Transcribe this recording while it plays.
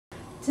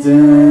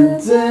Dun,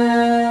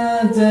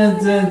 dun,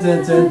 dun, dun,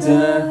 dun, dun,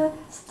 dun.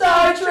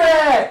 Star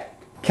Trek!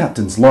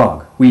 Captain's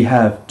log. We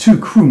have 2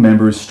 crew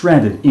members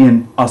stranded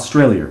in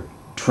Australia.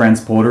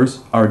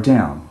 Transporters are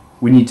down.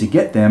 We need to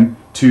get them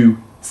to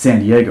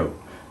San Diego.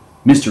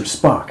 Mr.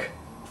 Spock,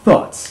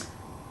 thoughts?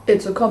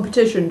 It's a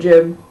competition,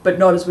 Jim, but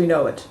not as we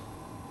know it.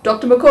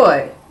 Dr.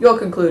 McCoy, your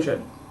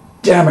conclusion.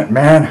 Damn it,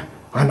 man.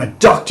 I'm a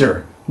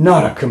doctor,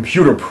 not a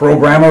computer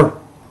programmer.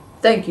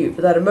 Thank you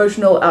for that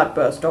emotional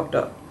outburst,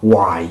 Doctor.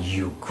 Why,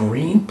 you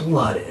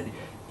green-blooded,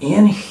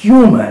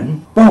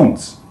 inhuman...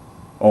 Bones!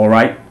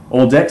 Alright,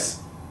 all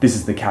decks, this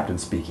is the captain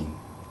speaking.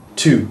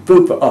 To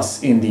vote for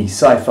us in the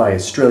Sci-Fi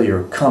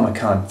Australia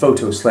Comic-Con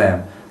Photo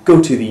Slam,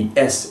 go to the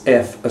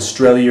SF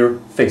Australia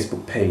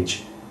Facebook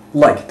page.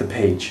 Like the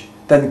page.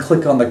 Then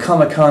click on the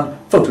Comic-Con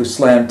Photo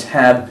Slam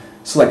tab,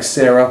 select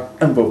Sarah,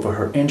 and vote for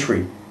her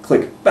entry.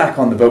 Click back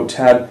on the Vote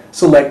tab,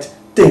 select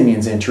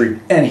Damien's entry,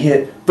 and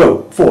hit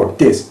Vote for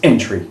this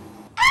entry.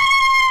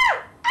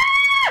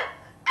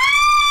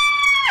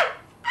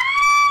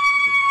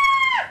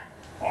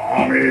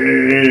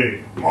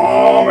 Mommy!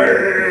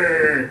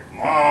 Mommy!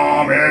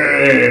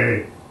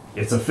 Mommy!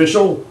 It's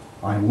official.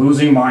 I'm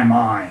losing my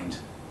mind.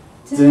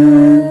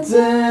 Dun,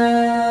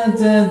 dun,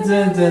 dun,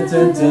 dun, dun,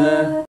 dun, dun.